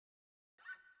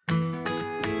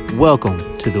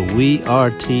Welcome to the We Are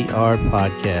TR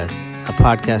podcast, a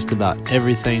podcast about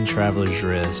everything Traveler's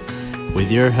Rest, with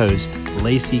your host,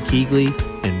 Lacey Keegley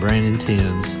and Brandon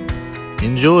Timms.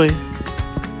 Enjoy!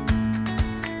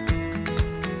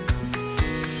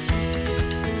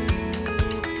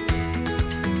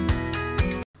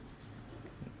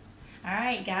 All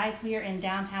right, guys, we are in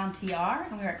downtown TR,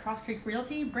 and we're at Cross Creek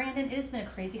Realty. Brandon, it has been a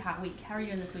crazy hot week. How are you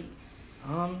doing this week?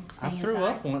 I threw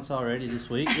up once already this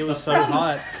week. It was so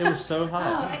hot. It was so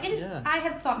hot. Oh, it is, yeah. I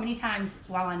have thought many times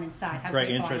while I'm inside. How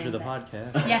great intro to the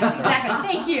podcast. Yes,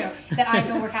 exactly. Thank you. That I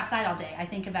go work outside all day. I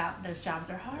think about those jobs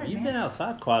are hard. You've been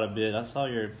outside quite a bit. I saw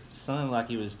your son like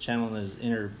he was channeling his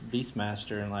inner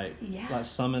Beastmaster and like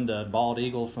summoned a bald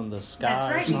eagle from the sky.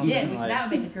 That's right, or something. He did. Which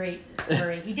that would make a great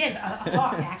story. He did. A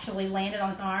hawk actually landed on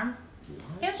his arm.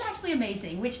 It was actually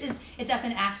amazing. It's up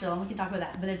in Asheville, and we can talk about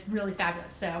that. But it's really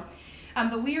fabulous. So.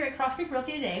 But we are at Cross Creek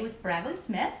Realty today with Bradley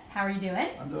Smith. How are you doing?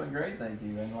 I'm doing great, thank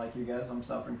you. And like you guys, I'm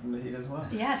suffering from the heat as well.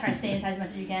 Yeah, try to stay inside as much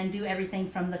as you can. Do everything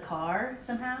from the car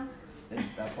somehow.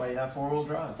 That's why you have four-wheel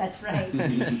drive. That's right.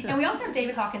 And we also have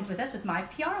David Hawkins with us with My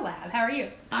PR Lab. How are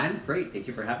you? I'm great. Thank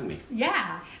you for having me.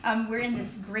 Yeah. We're in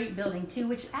this great building, too,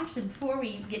 which actually, before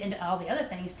we get into all the other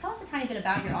things, tell us a tiny bit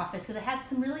about your office, because it has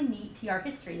some really neat TR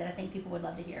history that I think people would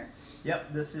love to hear.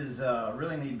 Yep, this is a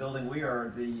really neat building. We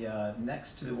are the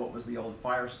next to what was the old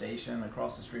fire station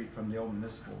across the street from the old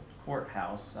municipal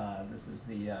courthouse. This is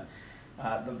the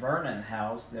Vernon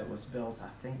House that was built, I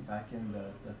think, back in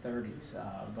the 30s.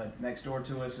 But next door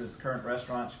to us is current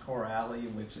restaurant Chicora Alley,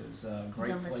 which is a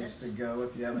great place to go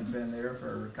if you haven't been there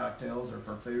for cocktails or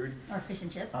for food. Or fish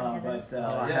and chips.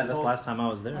 I had this last time I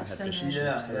was there. I had fish and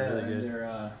chips. They're really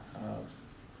good.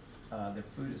 The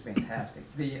food is fantastic.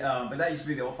 But that used to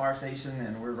be the old fire station,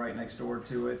 and we're right next door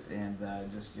to it, and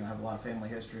just have a lot of family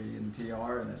history in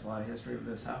TR, and there's a lot of history of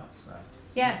this house.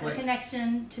 Yeah, the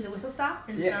connection to the Whistle Stop.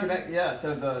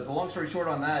 So the long story short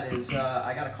on that is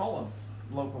I got a call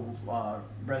a local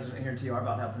resident here in TR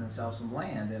about helping them sell some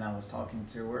land, and I was talking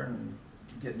to her and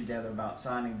getting together about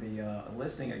signing the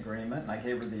listing agreement, and I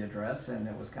gave her the address, and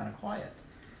it was kind of quiet.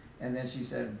 And then she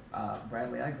said,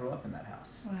 Bradley, I grew up in that house.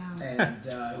 Wow. And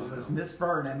it was Miss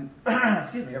Vernon,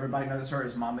 excuse me, everybody knows her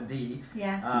as Mama D.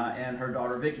 Yeah. And her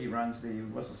daughter Vicky runs the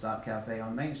Whistle Stop Cafe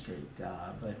on Main Street.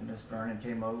 But Miss Vernon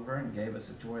came over and gave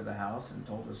us a tour of the house and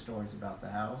told us stories about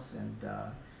the house. And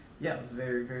it was a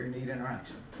very, very neat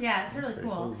interaction. Yeah, it's really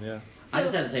cool. Yeah. So, I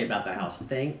just have to say about the house,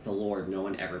 thank the Lord no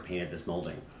one ever painted this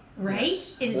molding. Right?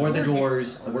 Yes. It is or the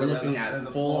gorgeous. doors. We're looking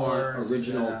at full-on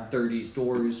original 30s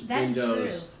doors, That's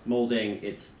windows, true. Molding.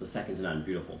 It's the second to none.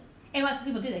 Beautiful. And lots of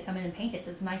people do. They come in and paint it,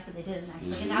 so it's nice that they did it,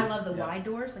 actually. Mm-hmm. And I love the wide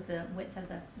doors, like the width of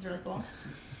it's really cool.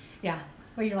 Yeah.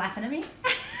 Were you laughing at me?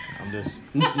 I'm just...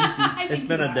 it's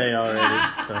been a day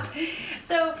already.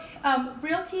 So,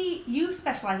 realty, you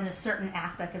specialize in a certain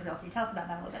aspect of realty. Tell us about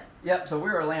that a little bit. Yep, so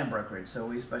we're a land brokerage, so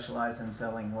we specialize in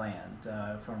selling land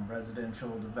from residential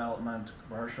development,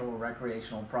 commercial,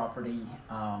 recreational property.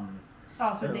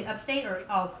 So the upstate or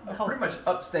the whole pretty state? much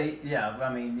upstate, yeah.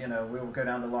 I mean, we'll go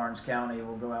down to Lawrence County,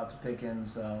 we'll go out to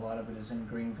Pickens. A lot of it is in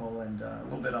Greenville and a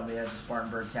little bit on the edge of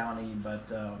Spartanburg County, but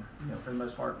for the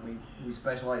most part, we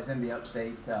specialize in the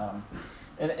upstate.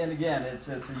 And again, it's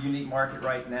a unique market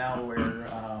right now where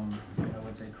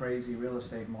it's a crazy real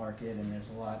estate market, and there's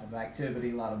a lot of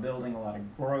activity, a lot of building, a lot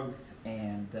of growth,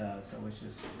 and so it's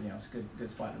just it's a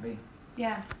good spot to be.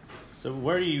 Yeah. So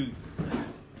where do you?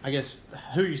 I guess,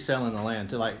 who are you selling the land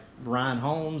to? Like Ryan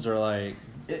Homes, or like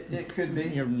it could be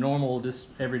your normal, just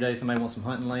every day somebody wants some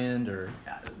hunting land, or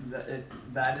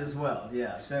that as well.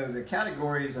 Yeah. So the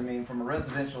categories, I mean, from a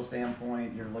residential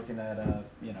standpoint, you're looking at a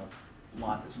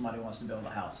lot that somebody wants to build a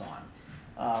house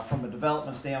on. From a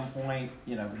development standpoint,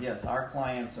 yes, our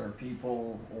clients are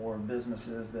people or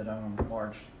businesses that own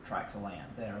large tracts of land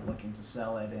that are looking to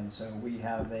sell it, and so we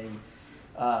have a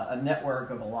network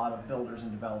of a lot of builders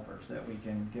and developers that we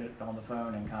can get on the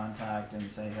phone and contact and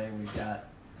say, hey, we've got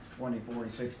 20, 40,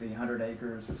 60, 100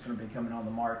 acres that's going to be coming on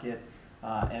the market.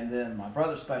 And then my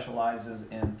brother specializes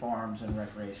in farms and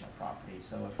recreational property.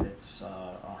 So if it's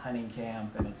a hunting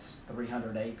camp and it's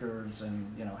 300 acres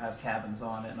and has cabins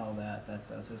on it and all that,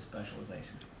 that's his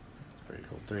specialization. Pretty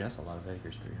cool. That's a lot of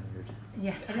acres, 300.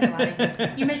 Yeah, it is a lot of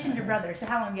acres. You mentioned your brother, so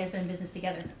how long have you guys been in business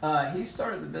together? He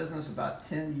started the business about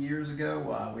 10 years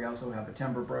ago. We also have a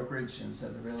timber brokerage, and so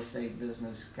the real estate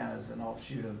business kind of is an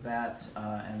offshoot of that.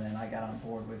 And then I got on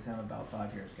board with him about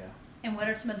 5 years ago. And what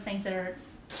are some of the things that are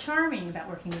charming about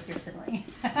working with your sibling?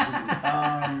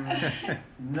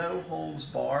 No holds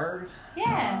barred.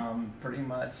 Yeah. Pretty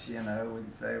much, we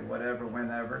can say whatever,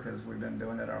 whenever, because we've been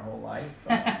doing it our whole life.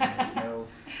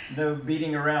 No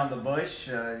beating around the bush.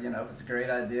 If it's a great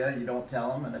idea, you don't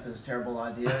tell them, and if it's a terrible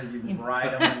idea, you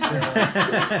ride them until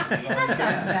That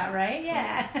sounds about right.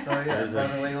 Yeah. So yeah,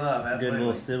 brotherly love. Absolutely. Good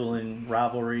little sibling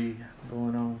rivalry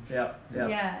going on. Yep.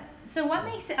 Yeah. So what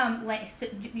makes it, so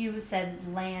you said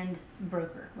land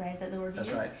broker, right? Is that the word you That's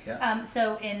used? right. Yeah.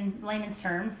 So in layman's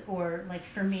terms, or like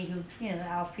for me who,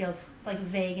 now feels like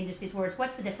vague in just these words,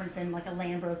 what's the difference in like a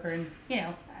land broker and,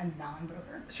 a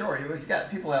non-broker? Sure. You've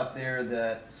got people out there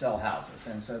that sell houses,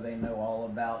 and so they know all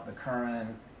about the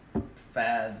current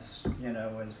fads,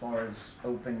 as far as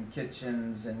open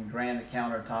kitchens and granite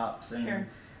countertops and Sure.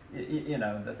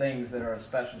 The things that are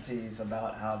specialties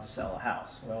about how to sell a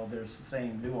house. Well, there's the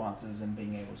same nuances in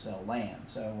being able to sell land.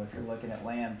 So if you're looking at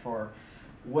land for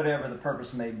whatever the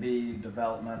purpose may be,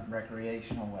 development,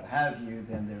 recreational, what have you,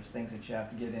 then there's things that you have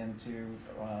to get into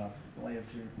related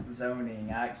to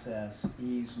zoning, access,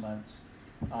 easements.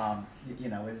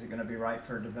 Is it going to be right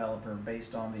for a developer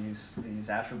based on these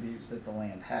attributes that the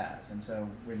land has? And so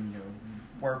when you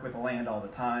work with the land all the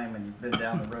time and you've been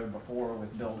down the road before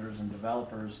with builders and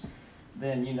developers,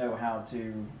 then you know how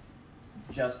to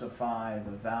justify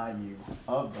the value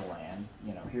of the land.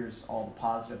 Here's all the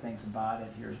positive things about it.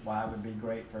 Here's why it would be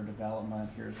great for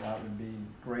development. Here's why it would be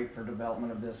great for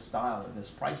development of this style at this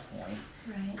price point.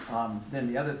 Right.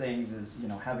 Then the other things is,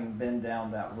 having been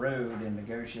down that road in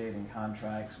negotiating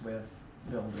contracts with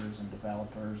builders and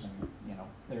developers and,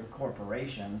 their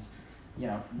corporations,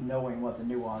 knowing what the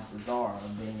nuances are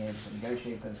and being able to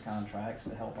negotiate those contracts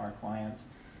to help our clients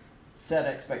set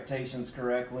expectations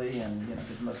correctly and, get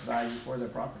the most value for their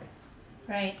property.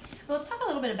 Right. Well, let's talk a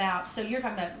little bit about, so you're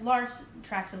talking about large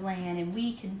tracts of land, and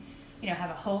we can, have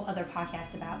a whole other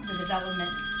podcast about the development.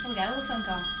 Oh, we got a little phone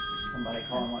call. Somebody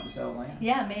calling wanting to sell land?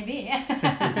 Yeah, maybe.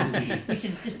 We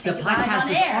should just take The it live podcast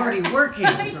on is air. already working.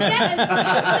 Yes,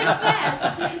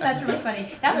 success. That's really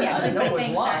funny. That would I actually didn't know put it was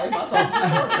things live. I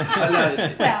thought it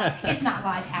was well, it's not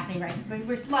live happening right, but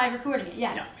we're live recording it.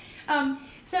 Yes.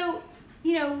 So,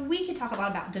 we could talk a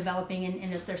lot about developing,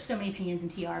 and there's so many opinions in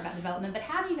TR about development. But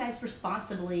how do you guys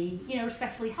responsibly,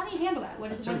 respectfully, how do you handle that?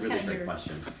 That's a really great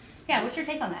question. Yeah, what's your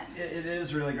take on that? It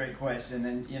is a really great question,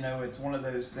 and it's one of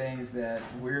those things that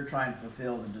we're trying to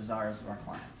fulfill the desires of our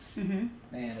clients. Mm-hmm.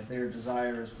 And if their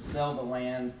desire is to sell the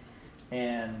land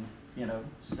and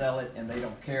sell it, and they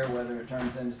don't care whether it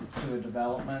turns into a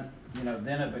development,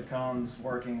 then it becomes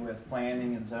working with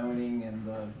planning and zoning and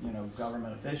the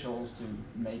government officials to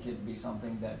make it be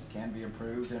something that can be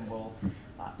approved and will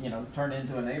turn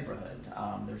into a neighborhood.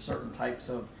 There's certain types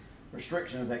of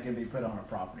restrictions that can be put on a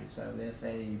property. So if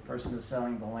a person is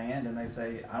selling the land and they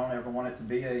say, I don't ever want it to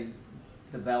be a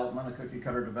development, a cookie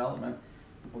cutter development,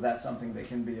 well, that's something that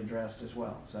can be addressed as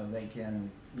well. So they can,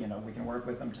 we can work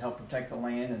with them to help protect the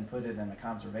land and put it in a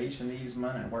conservation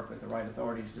easement and work with the right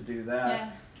authorities to do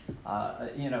that. Yeah.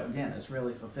 Again, it's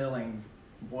really fulfilling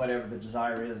whatever the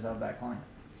desire is of that client.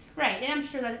 Right, and I'm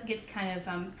sure that gets kind of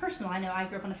personal. I know I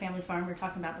grew up on a family farm. We were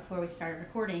talking about before we started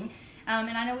recording, and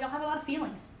I know we all have a lot of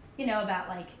feelings, about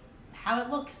like how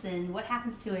it looks and what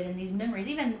happens to it and these memories.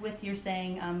 Even with your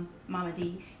saying, Mama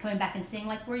D, coming back and seeing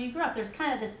like where you grew up, there's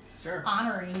kind of this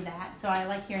honoring that. So I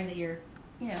like hearing that you're,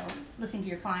 listening to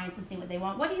your clients and seeing what they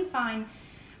want. What do you find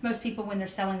most people when they're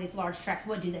selling these large tracts?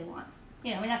 What do they want?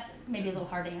 That's maybe a little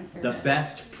hard to answer. The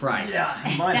best price.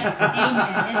 Yeah, money.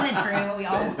 Amen. Isn't it true? What we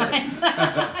all want.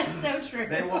 It's so true.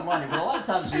 They want money. But a lot of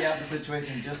times we have the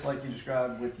situation just like you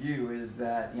described with you, is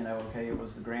that, okay, it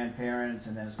was the grandparents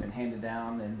and then it's been handed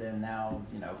down and then now,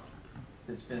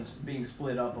 it's been being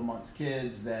split up amongst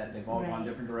kids that they've all gone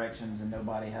different directions and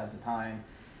nobody has the time,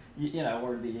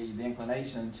 or the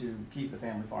inclination to keep the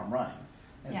family farm running.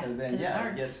 And so then,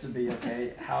 it gets to be,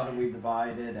 okay, how do we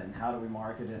divide it and how do we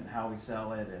market it and how we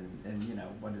sell it and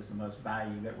what is the most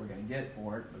value that we're going to get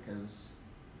for it, because,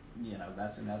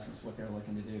 that's in essence what they're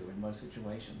looking to do in most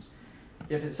situations.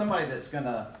 If it's somebody that's going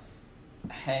to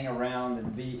hang around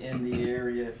and be in the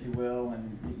area, if you will,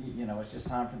 and, it's just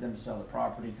time for them to sell the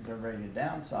property because they're ready to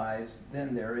downsize,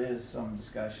 then there is some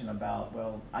discussion about,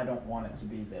 well, I don't want it to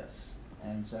be this.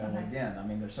 And so, again,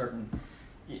 there's certain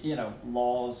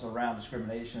laws around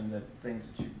discrimination, that things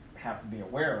that you have to be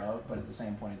aware of, but at the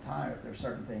same point in time, if there's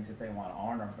certain things that they want to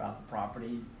honor about the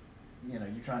property, you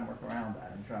try and work around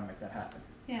that and try to make that happen.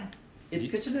 Yeah. It's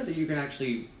good to know that you can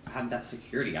actually have that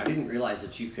security. I didn't realize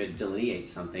that you could delineate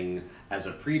something as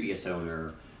a previous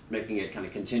owner making it kind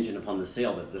of contingent upon the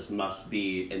sale that this must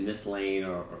be in this lane,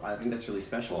 or I think that's really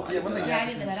special. Yeah, one thing I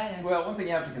didn't know that either. Well, one thing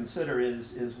you have to consider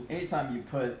is anytime you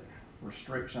put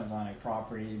restrictions on a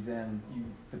property, then you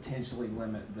potentially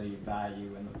limit the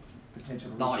value and the potential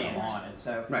resale on it.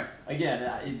 So, right. Again,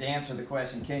 to answer the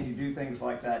question, can you do things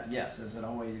like that? Yes. Is it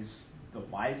always the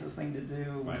wisest thing to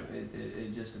do? Right.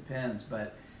 It just depends.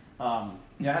 But I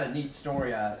had a neat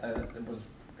story.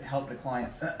 Helped a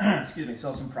client, excuse me,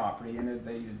 sell some property, and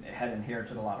they had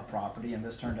inherited a lot of property, and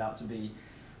this turned out to be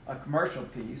a commercial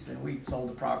piece. And we sold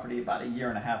the property about 1.5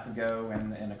 years ago,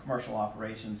 and a commercial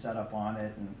operation set up on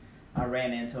it. And I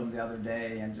ran into him the other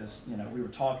day, and just we were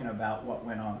talking about what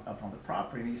went on up on the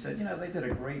property, and he said, they did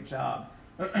a great job,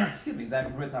 excuse me,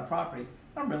 with our property.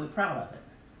 I'm really proud of it.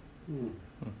 And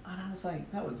I was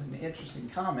like, that was an interesting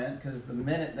comment, because the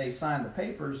minute they signed the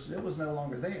papers, it was no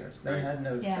longer theirs. They had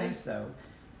no say-so.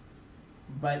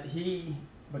 But he,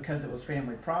 because it was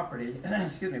family property,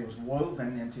 excuse me, was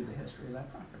woven into the history of that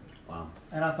property. Wow.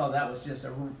 And I thought that was just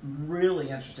a really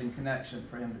interesting connection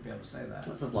for him to be able to say that.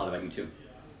 That says a lot about you too.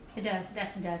 It does, it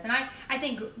definitely does. And I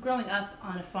think growing up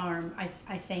on a farm, I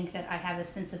think that I have a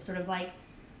sense of sort of like,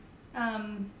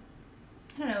 I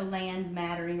don't know, land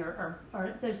mattering or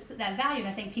there's that value. And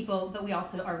I think but we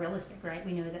also are realistic, right?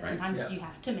 We know that sometimes you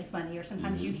have to make money, or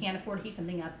sometimes you can't afford to keep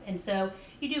something up. And so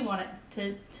you do want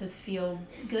it to feel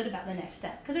good about the next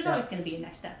step, because there's always going to be a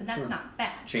next step, and that's not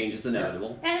bad. Change is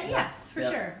inevitable. And yes, for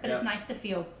sure. But it's nice to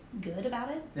feel good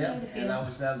about it. Yeah, and that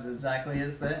was exactly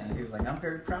his thing. He was like, I'm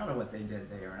very proud of what they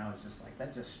did there. And I was just like,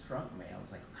 that just struck me. I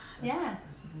was like,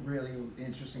 that's a really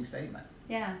interesting statement.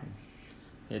 Yeah.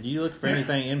 Yeah, do you look for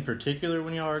anything in particular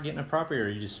when y'all are getting a property, or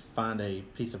you just find a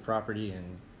piece of property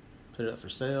and put it up for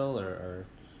sale, or?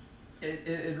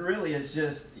 It really is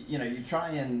just, you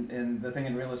try and the thing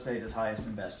in real estate is highest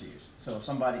and best use. So if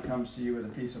somebody comes to you with a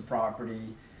piece of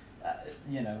property,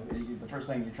 the first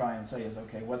thing you try and say is,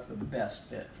 okay, what's the best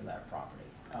fit for that property?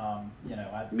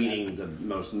 Meaning the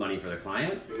most money for the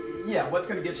client? Yeah, what's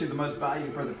going to get you the most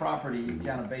value for the property,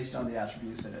 kind of based on the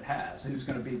attributes that it has. Who's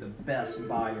going to be the best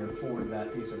buyer for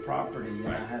that piece of property? And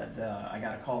I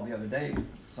got a call the other day,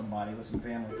 somebody with some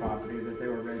family property that they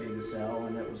were ready to sell,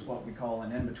 and it was what we call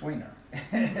an in-betweener.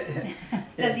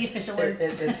 That's the official word.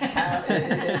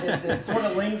 It sort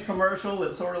of leans commercial,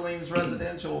 it sort of leans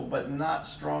residential, but not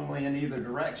strongly in either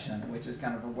direction, which is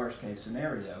kind of a worst case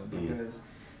scenario, because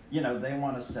they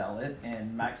want to sell it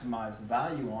and maximize the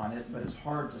value on it, but it's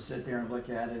hard to sit there and look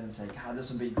at it and say, God, this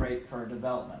would be great for a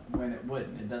development, when it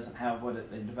wouldn't. It doesn't have what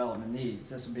a development needs.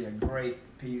 This would be a great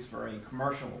piece for a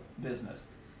commercial business.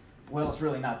 Well, it's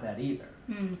really not that either.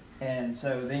 And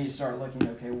so then you start looking,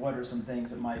 okay, what are some things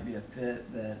that might be a fit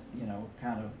that,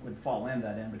 kind of would fall in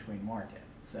that in-between market.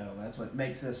 So that's what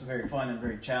makes this a very fun and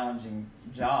very challenging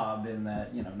job, in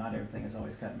that, not everything is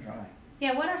always cut and dry.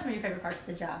 Yeah, what are some of your favorite parts of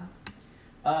the job?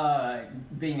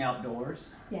 Being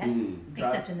outdoors. Yes,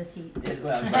 except in the heat.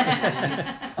 Going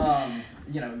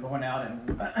out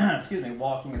and,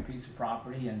 walking a piece of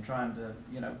property and trying to,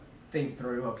 think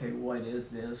through, okay, what is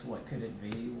this? What could it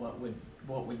be? What would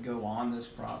go on this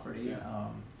property?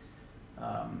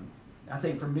 I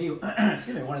think for me,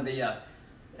 one of the,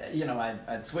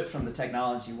 I'd switched from the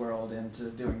technology world into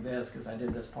doing this, because I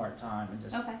did this part-time and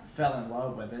just fell in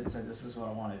love with it. So this is what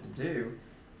I wanted to do.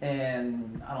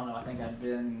 And I don't know, I think I'd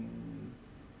been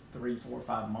 3, 4,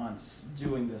 5 months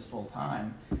doing this full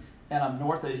time. And I'm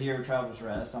north of here, Travelers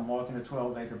Rest. I'm walking a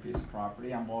 12-acre piece of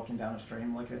property. I'm walking down a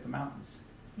stream looking at the mountains.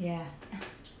 Yeah.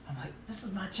 I'm like, this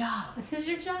is my job. This is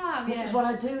your job. This is what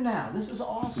I do now. This is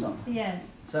awesome. Yes.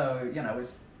 So,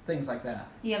 it's things like that.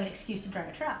 You have an excuse to drive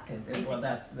a truck. Well,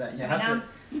 that's that. You have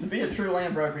to be a true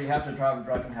land broker, you have to drive a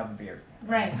truck and have a beard.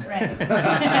 Right.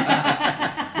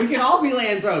 We can all be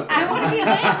land brokers. I want to be a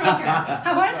land broker.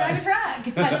 I want to drive a truck.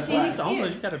 I just need an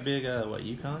excuse. You got a big,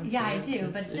 Yukon? Yeah, I do,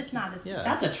 but it's just not as... Yeah.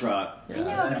 That's a truck. I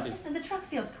know, but it's just, the truck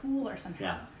feels cooler somehow.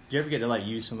 Yeah. Do you ever get to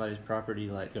use somebody's property,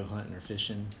 go hunting or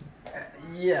fishing?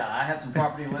 Yeah, I had some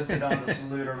property listed on the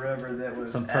Saluda River that was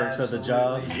some perks of the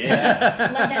job.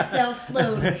 Yeah. Let that sell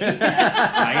slowly.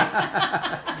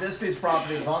 Right? This piece of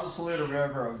property was on the Saluda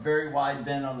River, a very wide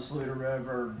bend on the Saluda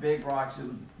River, big rocks. It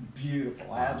was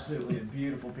beautiful, absolutely a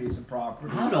beautiful piece of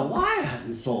property. I don't know why it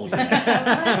hasn't sold yet.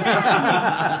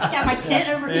 Got my tent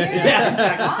over here.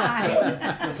 Yeah,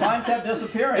 Why? The sign kept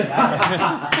disappearing.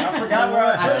 I forgot where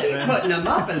I put it. Putting them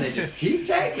up, and they just keep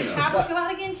taking them. I'll just go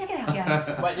out again and check it now,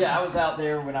 guys. But yeah, I was out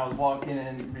there when I was walking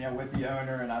in, with the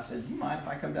owner, and I said, "You mind if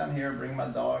I come down here, bring my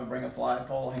dog, bring a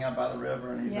flagpole, hang out by the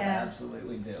river?" And he said,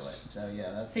 "Absolutely do it." So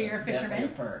yeah, that's you're a fisherman? definitely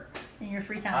a perk. In your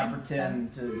free time? I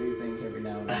pretend to do things every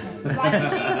now and then. Fly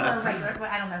fishing or regular?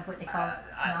 I don't know what they call it.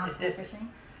 Non-fly fishing.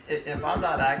 If I'm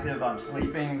not active, I'm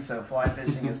sleeping. So fly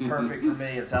fishing is perfect for me.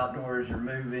 It's outdoors. You're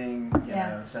moving. You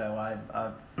know. So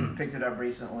I picked it up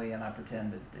recently, and I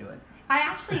pretend to do it. I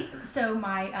actually, so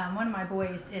my one of my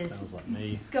boys is Sounds like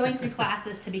me. going through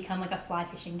classes to become like a fly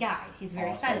fishing guide. He's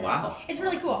very excited. Wow. It's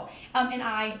really cool. And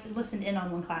I listened in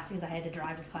on one class because I had to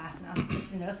drive to class, and I was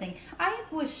just listening. I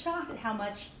was shocked at how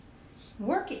much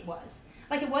work it was.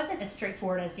 Like, it wasn't as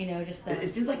straightforward as, just the...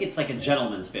 It seems like it's like a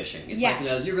gentleman's fishing. It's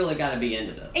like, you really got to be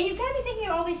into this. And you've got to be thinking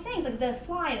of all these things, like the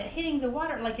fly hitting the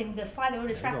water, like in the fly that would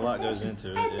attract the fish. There's a lot goes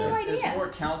into it. I had no idea. It's more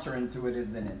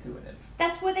counterintuitive than intuitive.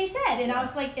 That's what they said, and I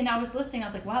was like, and I was listening, I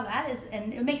was like, wow, that is,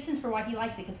 and it makes sense for why he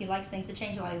likes it, because he likes things to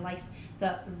change a lot. He likes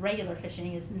the regular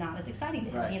fishing is not as exciting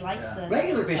to him. Right, He likes the...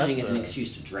 Regular fishing is an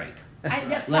excuse to drink.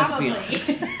 Let's be honest.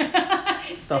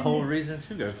 It's the whole reason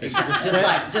to go fishing. Just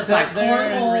like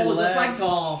cornhole, just like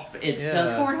golf. It's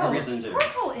just cornhole. a reason to.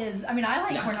 Cornhole is, I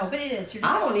like cornhole, but it is.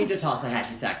 I don't need to toss a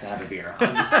hacky sack to have a beer. I'll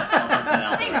put that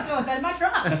out I think it's still a bed in my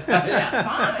truck. Yeah.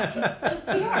 Fine. It's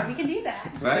TR. We can do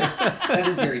that. Right? That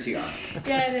is very TR.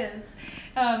 Yeah, it is.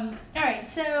 All right.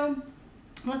 So,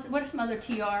 what are some other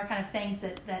TR kind of things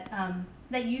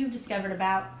that you've discovered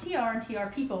about TR and TR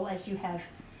people as you have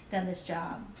done this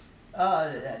job?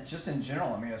 Just in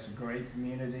general, it's a great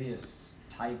community. It's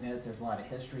tight-knit. There's a lot of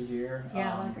history here.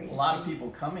 Yeah, a lot of people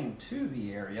coming to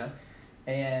the area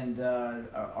and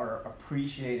are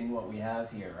appreciating what we have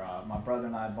here. My brother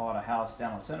and I bought a house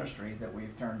down on Center Street that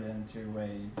we've turned into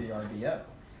a VRBO.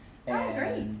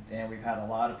 And we've had a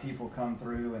lot of people come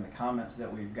through, and the comments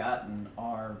that we've gotten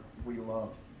are, we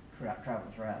love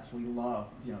Travelers Rest. We love,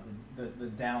 the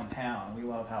downtown. We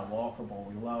love how walkable.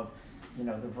 We love,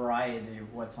 the variety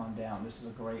of what's on down. This is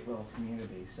a great little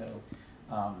community. So,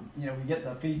 we get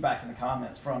the feedback in the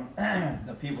comments from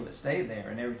the people that stay there,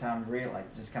 and every time we read it,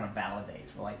 it just kind of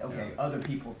validates. We're like, okay, other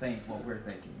people think what we're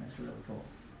thinking. That's really cool.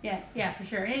 Yes, yeah, for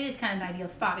sure. And it is kind of an ideal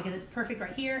spot because it's perfect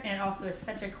right here, and it also is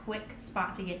such a quick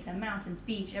spot to get to mountains,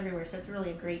 beach, everywhere. So it's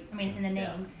really a great, in the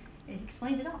name, it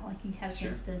explains it all. Like, you have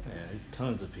things to... Yeah,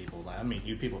 tons of people. I meet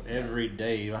new people every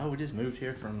day. Oh, we just moved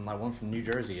here from, one from New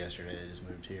Jersey yesterday. They just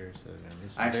moved here. So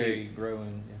it's very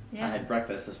growing. Yeah. I had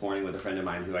breakfast this morning with a friend of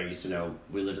mine who I used to know.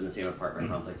 We lived in the same apartment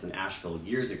complex in Asheville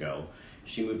years ago.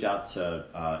 She moved out to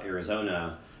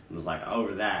Arizona and was like,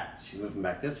 over that. She's moving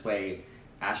back this way.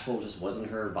 Asheville just wasn't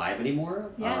her vibe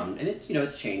anymore. Yeah. And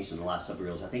it's changed in the last several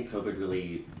years. I think COVID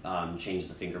really changed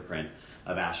the fingerprint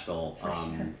of Asheville.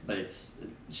 Sure. But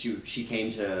she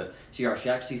came to TR. She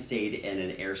actually stayed in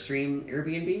an Airstream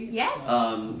Airbnb.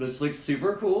 Yes. Which looked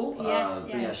super cool. Yes,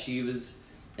 But yeah, she's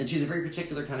a very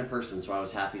particular kind of person, so I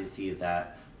was happy to see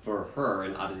that for her,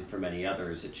 and obviously for many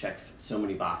others, it checks so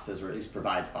many boxes, or at least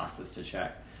provides boxes to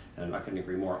check. And I couldn't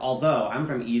agree more. Although, I'm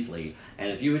from Easley, and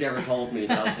if you had ever told me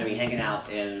that I was going to be hanging out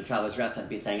in Travelers Rest, I'd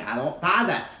be saying, I don't buy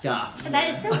that stuff. And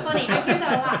that is so funny. I hear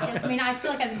that a lot. I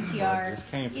feel like I've been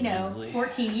TR,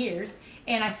 14 years,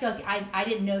 and I feel like I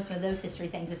didn't know some of those history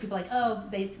things. If people are like, oh,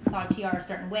 they thought TR a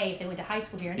certain way if they went to high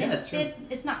school here. And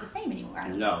it's not the same anymore.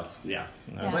 No, it's, No,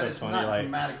 but it's not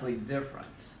dramatically different.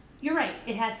 You're right.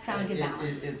 It has found a good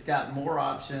balance. It's got more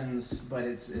options, but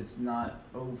it's not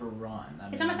overrun.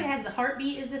 It's almost like it has the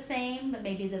heartbeat is the same, but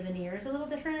maybe the veneer is a little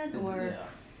different. Or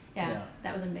that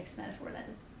was a mixed metaphor.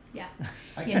 You got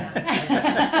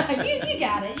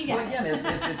it. Well, again,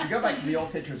 if you go back to the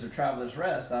old pictures of Travelers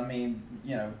Rest,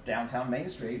 downtown Main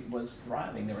Street was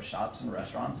thriving. There were shops and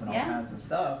restaurants and all kinds of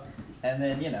stuff. And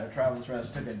then, Travelers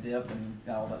Rest took a dip and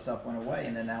all that stuff went away.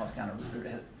 And then now it's kind of,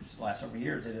 the last several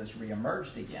years, it has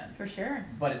reemerged again. For sure.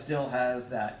 But it still has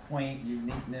that quaint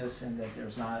uniqueness in that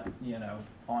there's not,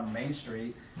 on Main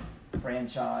Street,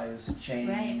 franchise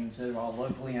chains. They're all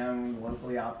locally owned,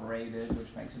 locally operated, which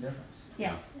makes a difference.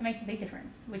 Yes, it makes a big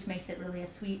difference, which makes it really a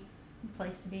sweet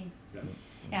place to be.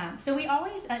 Yeah. So we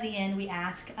always, at the end, we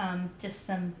ask just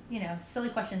some, silly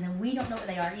questions, and we don't know what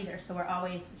they are either. So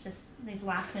it's just these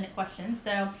last minute questions.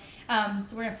 So,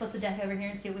 so we're gonna flip the deck over here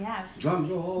and see what we have. Drum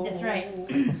roll. That's right.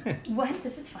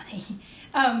 This is funny.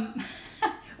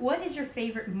 What is your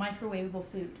favorite microwavable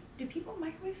food? Do people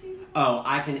microwave food? Oh,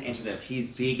 I can answer this.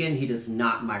 He's vegan. He does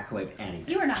not microwave anything.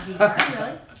 You are not vegan, are you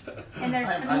really?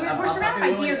 And we're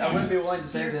surrounded by deer heads. I wouldn't be willing to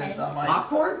say this.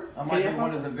 Popcorn? I might be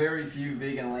one of the very few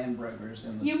vegan land brokers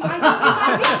in the. You might be.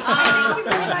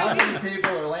 How many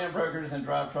people are land brokers and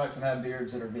drive trucks and have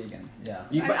beards that are vegan? Yeah.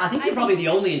 I think you're probably the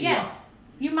only in TR. Yes.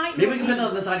 You might. Maybe we can put that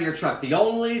on the side of your truck. The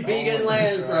only vegan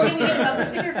Land Rover. Can we get a bumper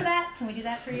sticker for that? Can we do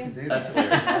that for you? Do That's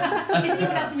that. hilarious. Is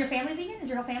anyone else in your family vegan? Is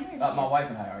your whole family? Or just My you? wife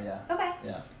and I are, yeah. Okay.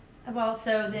 Yeah. Well,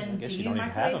 so I then guess do you you don't even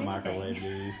have a microwave microwave, do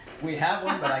anything? you? We have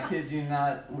one, but I kid you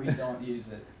not, we don't use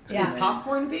it. Yeah. Is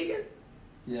popcorn vegan?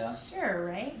 Yeah. Sure,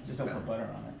 right? Just don't put butter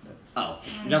on it. But. Oh,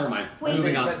 never mind. Wait,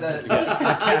 Moving on. But the,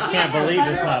 I can't believe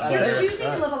it's not You're butter. choosing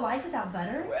to live a life without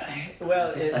butter?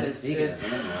 well, Yes, that it's, is it's,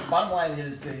 veganism, isn't it? bottom line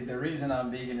is the reason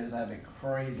I'm vegan is I have a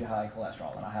crazy high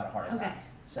cholesterol and I had a heart attack. Okay.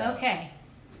 So Okay.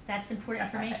 That's important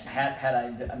information. Had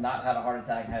I not had a heart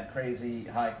attack and had crazy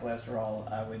high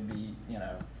cholesterol, I would be,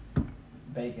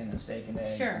 bacon and steak and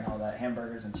eggs Sure. and all that,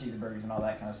 hamburgers and cheeseburgers and all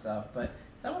that kind of stuff. But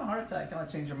that one, a heart attack kind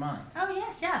of changed your mind. Oh,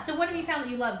 yes, yeah. So what have you found that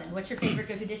you love then? What's your favorite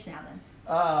go-to dish now then?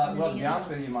 Well, to be vegan honest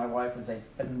world. with you, my wife is a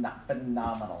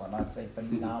phenomenal, and I say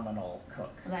phenomenal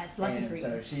cook. Well, that's lucky And for you.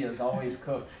 so she has always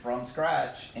cooked from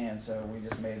scratch, and so we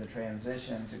just made the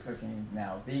transition to cooking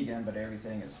now vegan, but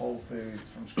everything is whole foods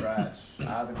from scratch,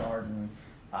 out of the garden.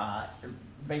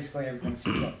 Basically everything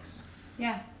she cooks.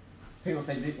 Yeah. People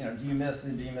say, do you miss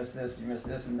it? Do you miss this? Do you miss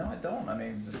this? And no, I don't. I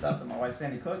mean, the stuff that my wife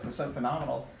Sandy cooks is so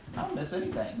phenomenal. I don't miss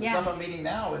anything. The Yeah. stuff I'm eating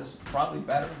now is probably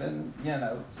better than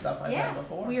stuff I've Yeah. had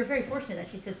before. Well, you're very fortunate that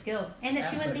she's so skilled and that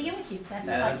she went Absolutely. vegan with you. That's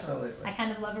Yeah, delightful. absolutely. I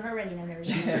kind of love her already and I've never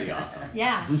She's met her. pretty awesome.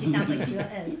 Yeah, she sounds like she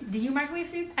is. Do you microwave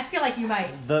food? I feel like you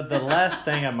might. The last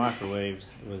thing I microwaved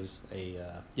was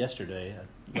yesterday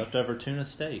a leftover tuna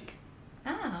steak.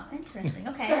 Oh, interesting.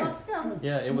 Okay, well, still.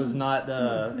 Yeah, it was not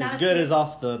Not as as good good. as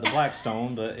off the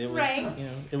Blackstone, but it was Right.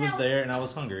 it was Well, there and I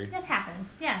was hungry. That happens.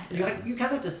 Yeah. You kind of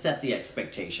have to set the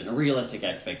expectation, a realistic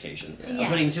expectation. Yeah. Of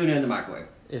putting tuna in the microwave.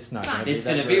 It's not Fine. gonna be It's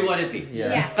that going to be great. what it be. Yeah.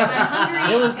 Yes, I'm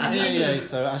hungry. It was I'm hungry. yeah,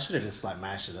 so I should have just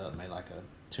mashed it up and made like a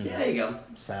tuna Yeah, there you go.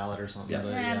 salad or something. Yeah.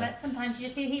 But, Yeah, but sometimes you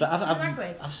just need to heat But it in the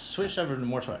microwave. I've switched over to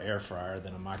more to an air fryer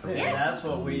than a microwave. Yeah, Yes. that's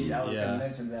what I was going Yeah. to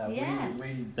mention that. Yes.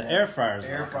 The air fryer's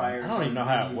Air like- fryers I don't even know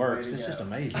how it are works. the way It's to just go.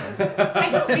 amazing. I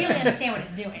don't really understand what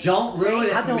it's doing. Don't ruin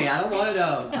it I for me. don't- I don't want to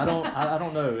know. I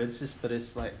don't know. It's just, but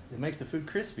it's like it makes the food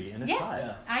crispy and it's Yes, hot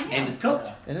Yeah. I know. And it's cooked.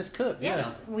 and it's cooked. Yes,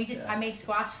 Yeah. we just Yeah. I made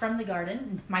squash from the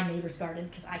garden, my neighbor's garden,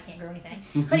 because I can't grow anything.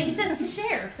 But he says to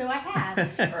share, so I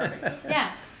have. Perfect.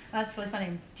 Yeah, that's really funny.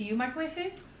 Do you microwave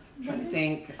food? I'm trying to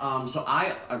think. So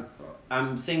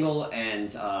I'm single,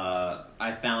 and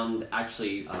I found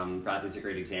actually Bradley's a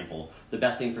great example. The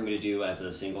best thing for me to do as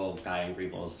a single guy in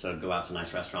Greenville is to go out to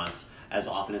nice restaurants as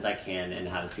often as I can and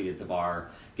have a seat at the bar,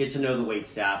 get to know the wait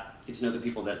staff, get to know the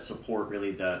people that support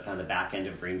really the kind of the back end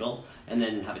of Greenville, and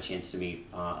then have a chance to meet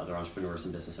other entrepreneurs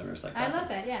and business owners like I that. love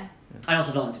that, yeah. I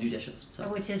also don't like to do dishes, so.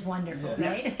 Which is wonderful, Yeah.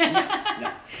 right?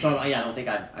 Yeah. So yeah, I don't think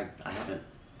I haven't.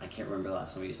 I can't remember the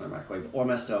last time I used my microwave or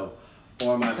my stove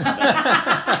or my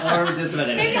or just about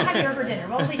Maybe anything. I'll have you over for dinner.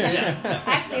 Well, at least Yeah.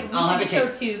 actually, we I'll have should a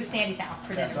just go to Sandy's house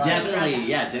for dinner. That's right. Definitely,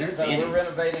 yeah. Dinner So we're Sandy's.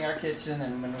 renovating our kitchen,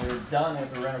 and when we're done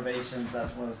with the renovations,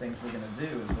 that's one of the things we're going to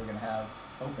do is we're going to have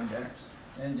open dinners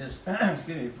and just excuse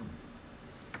me,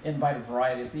 invite a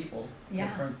variety of people, Yeah.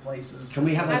 different places. Can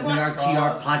we have I a want-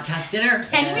 WRTR podcast dinner?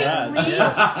 Can we Yeah, please?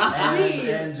 yes. Please.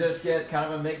 and just get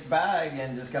kind of a mixed bag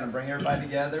and just kind of bring everybody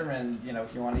together. And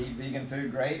if you want to eat vegan food,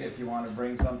 great. If you want to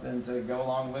bring something to go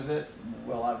along with it,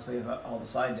 we'll obviously have all the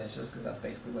side dishes because that's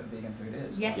basically what vegan food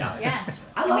is. Yeah, Yeah. yeah.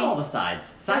 I love mean, all the sides.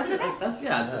 Sides are are the best. that's Yeah,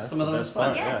 that's that's some of the the most best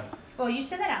fun. part. Yes. Yeah. Well, you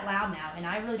said that out loud now, and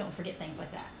I really don't forget things like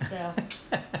that.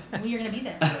 So we are going to be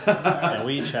there. Yeah,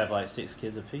 we each have like 6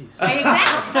 kids apiece.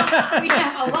 Exactly. We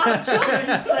have a lot of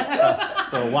children, so.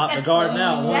 So wipe the garden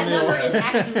out. One That meal. number is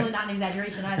actually really not an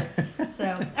exaggeration either. So,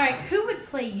 all right, who would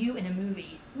play you in a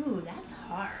movie? Ooh, that's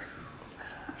hard.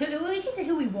 We can say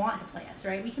who we want to play us,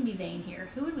 right? We can be vain here.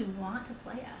 Who would we want to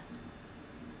play us?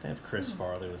 I think if Chris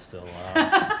Farley was still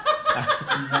alive.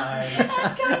 Nice.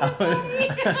 That's kind of funny.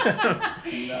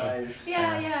 Nice.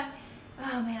 Yeah.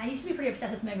 Oh man, I used to be pretty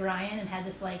obsessed with Meg Ryan and had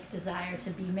this desire to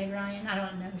be Meg Ryan. I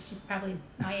don't know. She's probably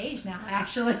my age now,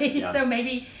 actually. Yeah. So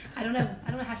maybe I don't know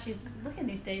how she's looking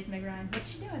these days, Meg Ryan. What's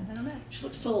she doing? I don't know. She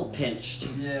looks a little pinched.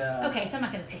 Yeah. Okay, so I'm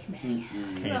not gonna pick Meg. Mhm.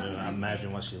 Who Can't else even am I imagine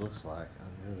picking? what she looks like.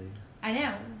 I really. I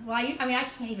know. Well, I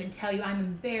can't even tell you. I'm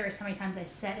embarrassed how many times I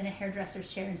sat in a hairdresser's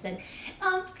chair and said,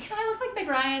 can I look like Meg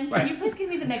Ryan? Can Right. you please give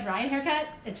me the Meg Ryan haircut?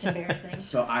 It's embarrassing.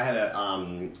 So I had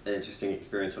an interesting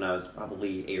experience when I was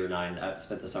probably 8 or 9. I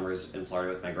spent the summers in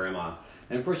Florida with my grandma.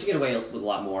 And of course, you get away with a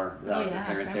lot more without your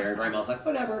parents there. And grandma's like,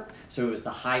 whatever. So it was the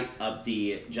height of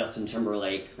the Justin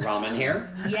Timberlake ramen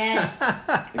hair. Yes.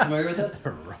 Are you familiar with this?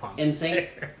 Wrong. NSYNC?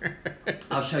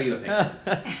 I'll show you a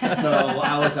picture. So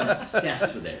I was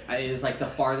obsessed with it. It is like the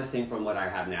farthest thing from what I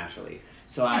have naturally.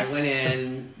 So I went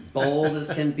in, bold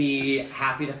as can be,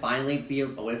 happy to finally be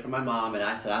away from my mom, and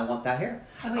I said, I want that hair.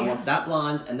 Oh, I want that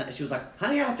blonde. And she was like,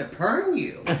 honey, I have to perm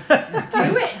you. Do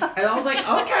it. And I was like,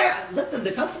 okay, listen,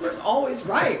 the customer's always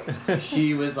right.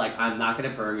 She was like, I'm not going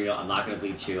to perm you. I'm not going to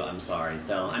bleach you. I'm sorry.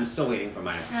 So I'm still waiting for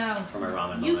my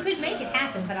ramen You moment. could make it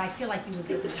happen, but I feel like you would I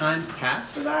think do the it. time's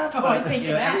passed for that. Oh, I think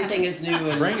that. everything is new.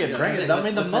 And, Bring it. you know, Bring it. everything- I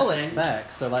mean, the what's that mullet's saying?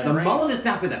 back. So like, The mullet is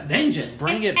back with a vengeance.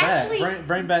 bring it Actually, back.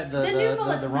 Bring back the new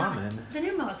mullet's ramen. The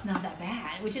new mullet's not that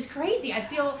bad, which is crazy. I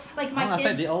feel like my I kids.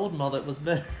 think the old mullet was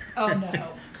better. Oh no.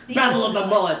 The Battle old of the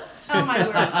mullet. mullets. Oh my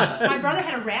word. My brother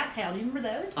had a rat tail. Do you remember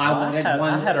those? I wanted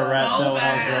one. I had a rat so tail when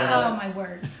I was bad. growing Oh up. my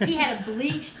word. He had a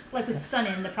bleached, like with sun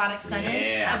in, the product sun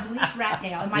Yeah. in, a bleached rat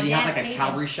tail. And my Did you dad have like a paid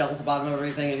cavalry him. shell at the bottom of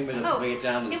everything and you would bring it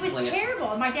down and It was sling it?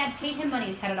 terrible. And my dad paid him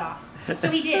money to cut it off. So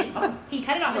he did. He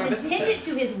cut it off Smart and then business pinned man. it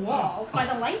to his wall by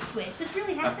the light switch. This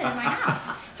really happened in my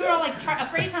house. So we're all like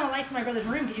afraid to turn the lights in my brother's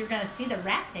room because you're going to see the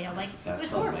rat tail. Like, That's it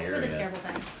was horrible. It was a terrible hilarious.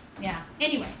 thing. Yeah.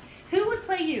 Anyway, who would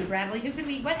play you, Bradley?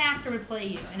 What actor would play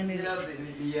you in a movie?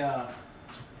 You know,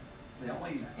 the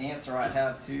only answer I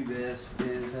have to this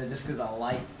is just because I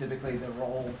like typically the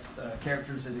role,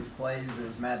 characters that he plays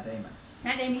is Matt Damon.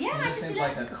 Matt Damon. Yeah, He I just can seems see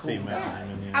like that. a cool See Matt guy.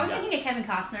 Damon, I was yeah. thinking of Kevin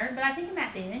Costner, but I think of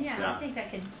Matt Damon. Yeah, Yeah. I think that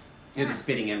could. You're the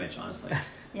spitting image, honestly.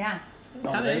 Yeah.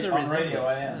 Kinda is a on radio,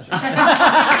 I resemblance.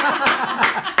 am.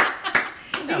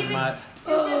 Yeah, my-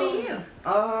 Who's gonna be you?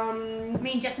 I Um,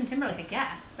 mean, Justin Timberlake, I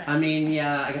guess. But... I mean,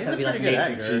 yeah, I guess He's that'd a be like a pretty good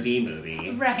made-for-TV actor.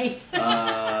 movie. right.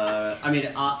 I mean,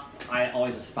 I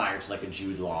always aspire to like a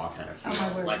Jude Law kind of Oh, feel.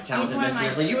 my word. Like He's Talented one of Mr. my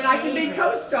Ripley. You and I can be favorites.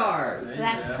 co-stars. So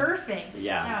that's Yeah. perfect.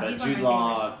 Yeah, No, but he's one of Jude my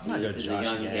Law favorites. I'm gonna go in the Josh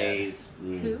young Gad. days.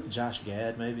 Who? Josh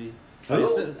Gad, maybe. Who?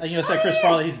 You know, say Chris yes.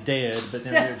 Farley, he's dead, but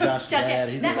then you're Josh Gad.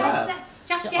 He's Josh alive.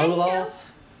 Gad, you know? Olaf.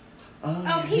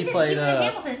 Oh, He played, he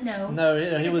Hamilton. No.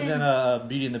 No, he was in in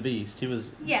Beauty and the Beast. He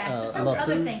was. Yes, but some Love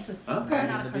other Food. things with Okay. but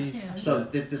not a The Beast. cartoon. So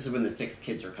this is when the 6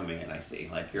 kids are coming in. I see.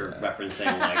 Like you're referencing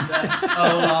like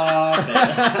Olaf.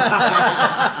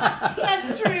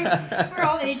 That's true. We're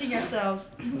all aging ourselves.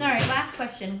 All right, last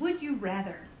question. Would you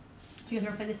rather? Do you guys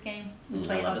ever play this game? We I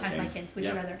play it love all the this time with my game. kids. Would Yeah.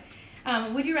 you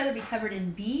rather? Would you rather be covered in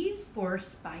bees or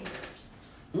spiders?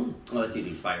 Well, it's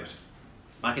easy. Spiders.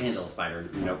 I can handle a spider.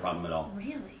 No problem at all.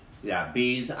 Really? Yeah,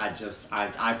 bees, I've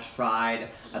tried.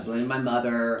 I blamed my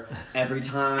mother every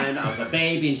time I was a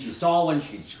baby and she saw one,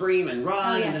 she'd scream and run,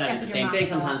 Oh, yes, and then I did the that's same your thing.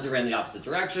 mom. Sometimes we ran the opposite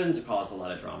directions. It caused a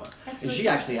lot of drama. That's And really she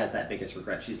cool. actually has that biggest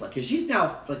regret. She's like, because she's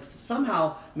now like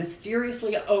somehow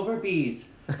mysteriously over bees.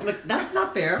 I'm like, that's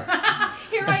not fair.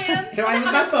 Here I am. Here I am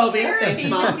with my phobia. Therapy Thanks,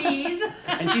 Mom. for bees.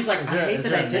 And she's like, I hate is that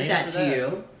there I a did name that for to that? you.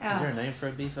 Is there a name for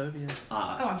a bee phobia? Oh,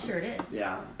 I'm sure it it's- is.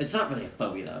 Yeah. It's not really a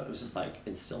phobia though. It was just like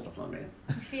instilled upon me.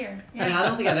 Fear. And I Yeah.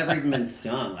 don't think I've ever even been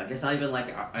stung. Like it's not even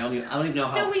like I don't even know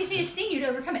how. So we just need to sting you to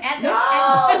overcome it. No!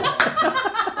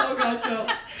 Oh gosh,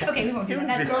 no. Okay, we won't do that.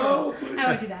 That's No. I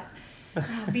won't do that.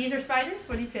 Bees or spiders?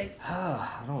 What do you pick? I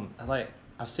don't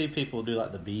I see people do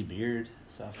like the bee beard,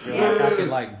 so I feel Yeah. like I could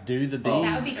like do the bees.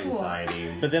 That would be cool.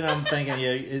 Anxiety. But then I'm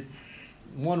thinking,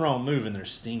 one wrong move and they're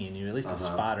stinging you. At least a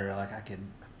Uh-huh. spider,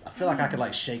 I feel like I could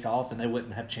like shake off and they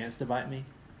wouldn't have a chance to bite me.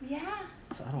 Yeah.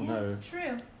 So I don't Yeah, know. it's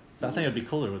true. But I think it'd be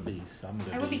cooler with bees. So I'm gonna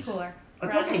go That would be bees. cooler. I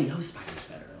feel like I know spiders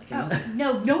better. Like, I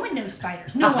know. No one knows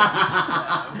spiders. No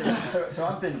one. So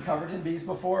I've been covered in bees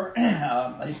before.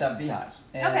 I used to have beehives.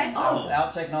 And Okay. I was Oh.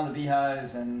 out checking on the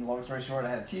beehives, and long story short, I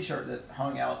had a t-shirt that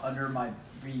hung out under my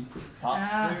bee top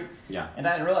Ah. suit. Yeah. And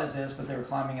I didn't realize this, but they were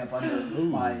climbing up under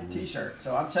my t-shirt.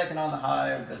 So I'm checking on the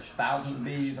hive, there's thousands of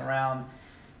bees around.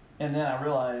 And then I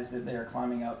realized that they are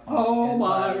climbing up Oh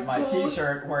inside my of my God.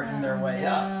 t-shirt, working their way no.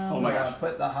 up. Oh my So I gosh.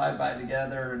 put the hive back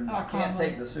together, and Oh, I can't come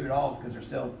take on. the suit off because there's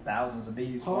still thousands of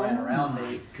bees flying around Oh my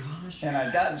me. gosh. And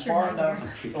I'd gotten Sure, far nightmare.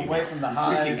 enough away from the Freaking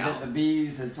hive out. that the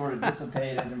bees had sort of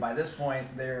dissipated, and by this point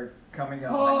they're coming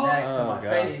up Oh. my neck to Oh, my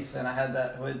God. face, and I had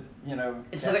that hood, So kept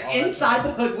they're all that inside the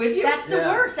shit. hood with you? That's the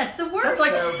Yeah. worst. That's the worst. That's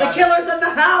like So the by killer's in the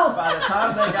house. By the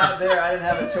time they got there, I didn't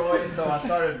have a choice, so I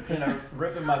started,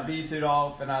 ripping my bee suit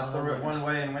off, and I threw it one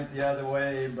way and went the other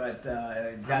way, but How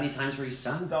got many times were you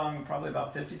stung? Stung probably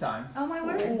about 50 times. Oh my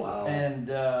word. Oh, wow. And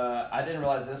I didn't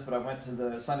realize this, but I went to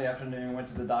the Sunday afternoon, went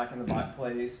to the doc in the bike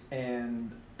place,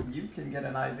 and you can get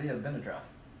an IV of Benadryl.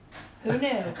 Who knew?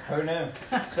 Who knew?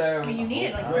 So You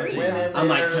needed like went 3. in I'm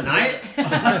like, there, tonight?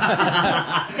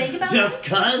 Think about Just it.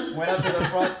 cuz? Went up to the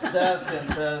front desk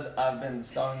and said, I've been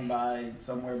stung by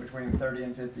somewhere between 30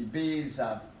 and 50 bees.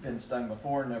 I've been stung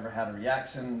before, never had a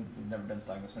reaction. Never been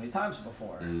stung this many times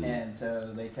before. And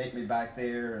so they take me back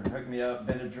there and hook me up,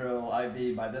 Benadryl,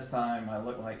 IV. By this time, I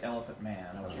looked like Elephant Man.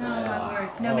 I was Oh my word.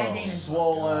 No Matt Damon.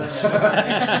 swollen.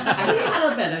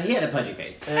 He had a pudgy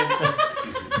face.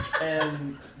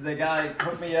 And the guy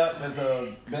hooked me up with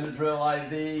a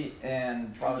Benadryl IV,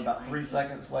 and probably about 3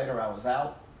 seconds later, I was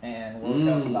out. And woke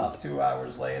up about 2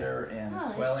 hours later, and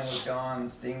Oh, swelling was gone,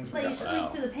 stings Let were you up.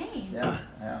 sleep through the pain. Yeah,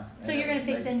 yeah. So And you're it going was to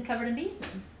pick amazing. then Covered in Bees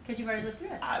then? Because you've already lived through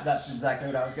it. That's exactly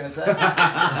what I was going to say.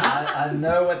 I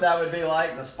know what that would be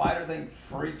like. The spider thing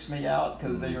freaks me out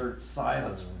because they are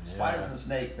silent. Spiders and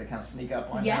snakes, they kind of sneak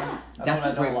up on you. Yeah. That's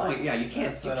what a I great don't like. point. Yeah, you can't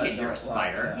That's what I hear a don't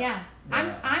spider. like. Yeah.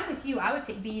 Yeah. I'm with you. I would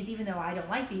pick bees even though I don't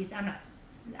like bees. I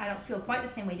don't feel quite the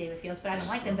same way David feels, but I don't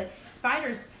like them. But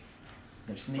spiders,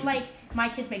 They're sneaky. like my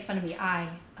kids make fun of me. I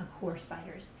abhor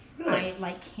spiders. Really?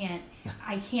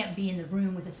 I can't be in the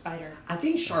room with a spider. I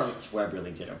think Charlotte's Web really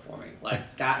did it for me. Like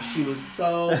that, she was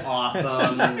so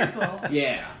awesome. Wonderful.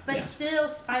 Yeah. But yeah. still,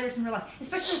 spiders in real life,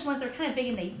 especially those ones that are kind of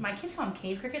big, and my kids call them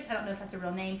cave crickets. I don't know if that's a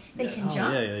real name. They Yes. can Oh,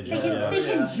 jump. yeah, they jump, can, yeah. they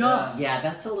can Yeah, jump. Yeah,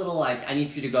 that's a little like I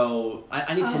need you to go.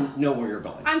 I need to know where you're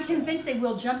going. I'm convinced they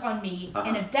will jump on me, Uh-huh.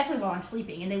 and definitely while I'm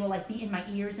sleeping, and they will like be in my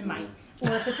ears and my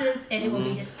orifices, and it will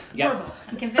be just Yep. horrible.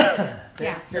 I'm convinced of it.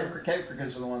 Yeah. So. Cave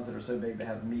crickets are the ones that are so big they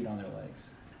have meat on their legs.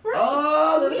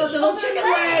 Oh, the little chicken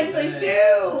legs, they do.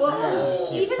 Oh.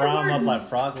 You Even fry the them up word- like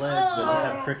frog legs, but just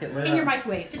have cricket legs. In your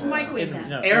microwave, just microwave them.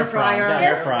 No, Air fryer.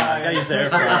 Air fryer. You gotta use the air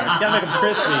fryer. You gotta make them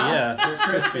crispy, yeah.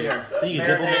 Crispy. Crispier. Then you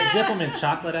can dip them in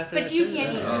chocolate after But that you too.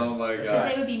 can't eat Yeah. them. Oh my Because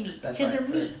god. they would be meat. That's Because right.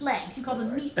 they're meat legs. You call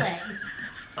them meat legs.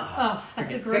 Oh,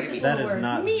 that's the greatest That little is word.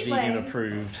 not meat vegan legs.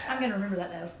 approved. I'm going to remember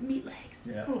that though. Meat legs.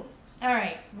 Yeah. Cool. All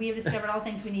right. We have discovered all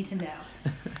things we need to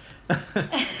know.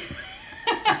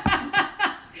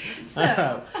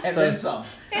 So, And So- then some.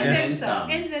 and And then then some. some.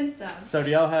 And then some. So do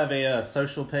y'all have a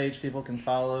social page people can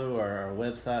follow or a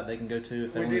website they can go to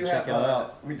if they want to check y'all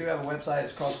out? We do have a website.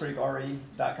 It's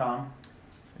crosscreekre.com.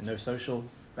 And no social?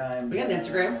 And, We got an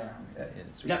Instagram.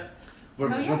 Instagram. Yep. We're,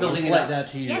 Oh, yeah. we're building it Reflect up. that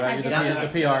to you, Yes, right? I You're the,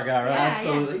 did. P- the PR guy, right? Yeah.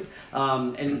 Absolutely.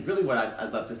 And really what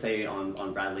I'd love to say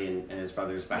on Bradley and his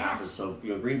brother's behalf Yeah. is so,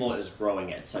 Greenville is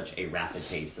growing at such a rapid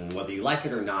pace, and whether you like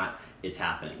it or not, it's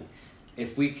happening.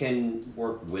 If we can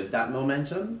work with that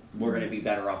momentum, we're going to be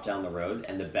better off down the road,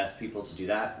 and the best people to do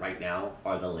that right now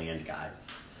are the land guys.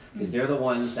 Because they're the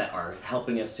ones that are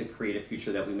helping us to create a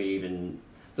future that we may even,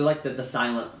 they're like the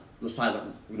silent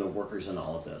workers in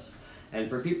all of this. And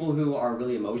for people who are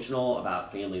really emotional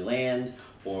about family land,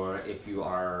 or if you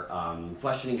are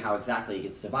questioning how exactly it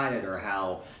gets divided or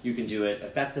how you can do it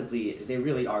effectively, they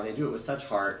really are. They do it with such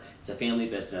heart. It's a family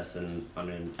business, and I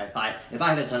mean, if I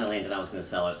had a ton of land and I was going to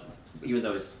sell it, even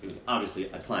though it's obviously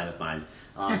a client of mine,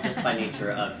 just by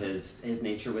nature of his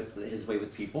nature with his way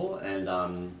with people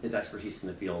and his expertise in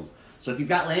the field. So if you've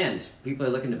got land, people are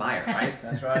looking to buy it, right?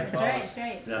 That's right. That's right. That's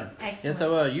right. Yeah. Excellent. Yeah,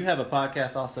 so you have a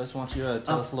podcast also, so why don't you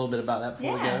tell us a little bit about that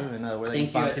before Yeah. we go and where they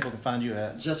Thank can find, you. people can find you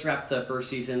at. Just wrapped the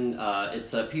first season.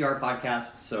 It's a PR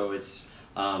podcast, so it's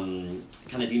kind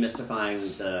of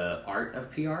demystifying the art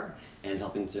of PR and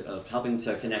helping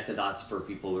to connect the dots for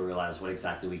people to realize what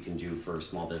exactly we can do for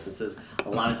small businesses. A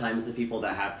lot of times, the people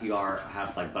that have PR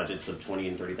have like budgets of $20,000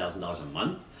 and $30,000 a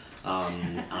month.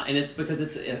 And it's because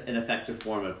it's an effective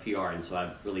form of PR, and so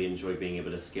I've really enjoyed being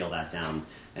able to scale that down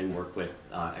and work with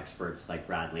experts like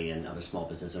Bradley and other small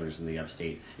business owners in the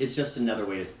upstate. It's just another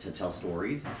way to tell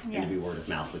stories and to be Yes. word of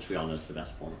mouth, which we all know is the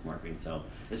best form of marketing. So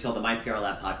it's called the My PR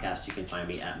Lab podcast. You can find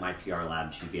me at My PR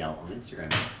Lab GBL on Instagram.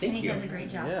 And Thank he you. does a great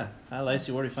job. Yeah. Hi,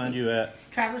 Lacey. Where do we find you at?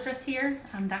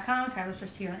 TravelersDressedHere.com, Travelers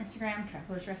Dressed Here on Instagram,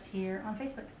 Travelers Dressed Here on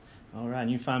Facebook. All right.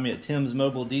 And you find me at Tim's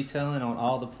Mobile Detailing on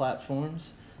all the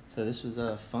platforms. So this was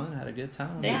fun. I had a good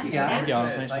time. Thank you, Yeah. guys. Thank y'all.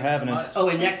 Thanks Thanks for so having much. us. Oh,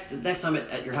 and next time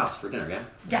at your house for dinner, yeah?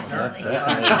 Definitely.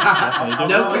 Definitely.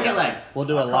 No cricket legs. We'll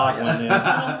do a live one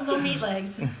then. Little meat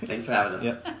legs. Thanks for having us.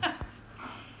 Yep.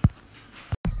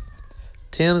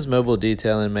 Tim's Mobile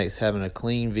Detailing makes having a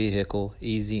clean vehicle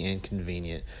easy and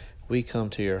convenient. We come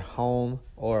to your home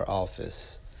or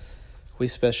office. We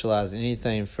specialize in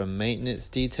anything from maintenance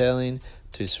detailing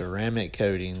to ceramic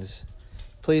coatings.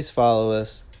 Please follow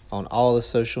us on all the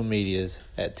social medias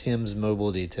at Tim's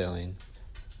Mobile Detailing.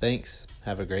 Thanks.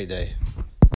 Have a great day.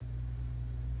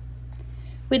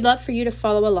 We'd love for you to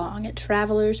follow along at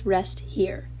Travelers Rest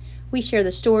Here. We share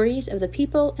the stories of the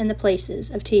people and the places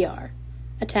of TR,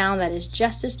 a town that is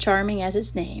just as charming as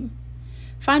its name.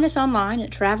 Find us online at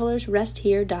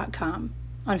travelersresthere.com,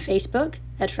 on Facebook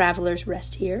at Travelers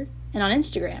Rest Here, and on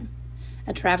Instagram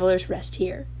at Travelers Rest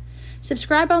Here.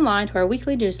 Subscribe online to our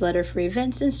weekly newsletter for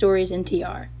events and stories in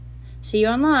TR. See you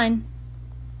online.